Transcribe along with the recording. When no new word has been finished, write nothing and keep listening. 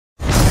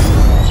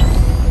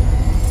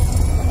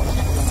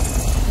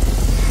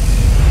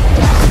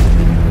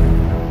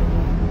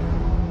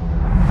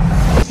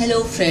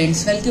Hello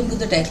friends, welcome to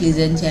the Tech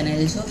Legend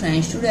channel. So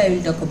friends, today I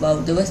will talk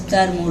about the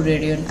Vastarmor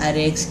Radeon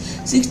RX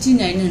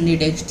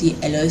 6900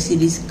 XT alloy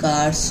series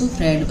cards. So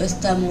friend,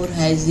 Vastarmor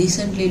has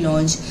recently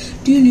launched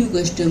two new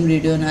custom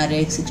Radeon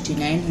RX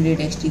 6900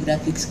 XT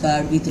graphics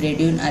card with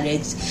Radeon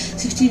RX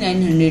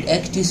 6900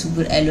 XT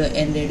Super Alloy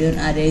and Radeon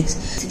RX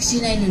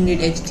 6900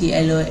 XT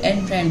Alloy.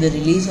 And friend, the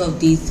release of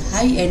these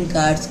high-end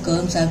cards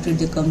comes after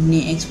the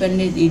company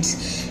expanded its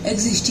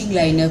existing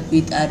lineup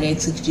with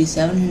RX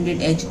 6700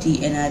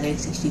 XT and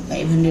RX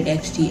 6500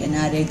 XT and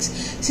RX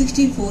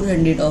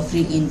 6400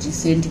 offering in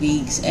recent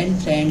weeks.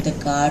 And friend, the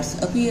cards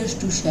appears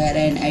to share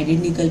an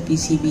identical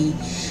PCB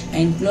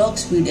and clock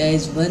speed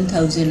as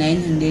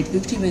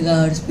 1950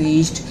 MHz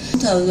paged,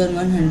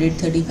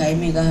 2135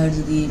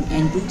 MHz gain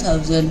and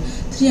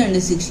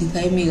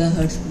 2365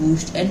 MHz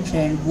boost. And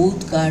friend,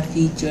 both card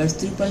features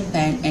triple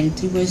fan and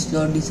triple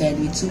slot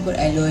design with super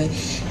alloy,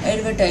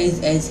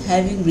 advertised as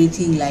having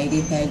breathing light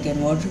effect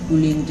and water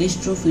cooling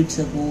retrofit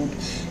support.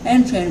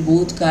 And friend,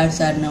 both cards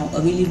are now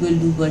available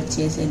to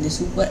purchase, and the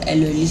super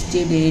alloy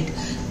listed at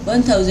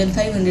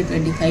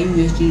 $1,525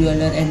 USD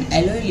and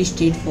alloy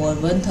listed for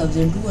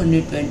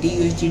 $1,220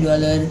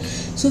 USD.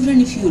 So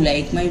friend, if you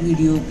like my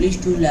video, please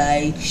do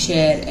like,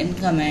 share and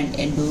comment,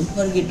 and don't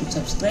forget to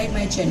subscribe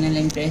my channel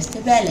and press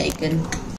the bell icon.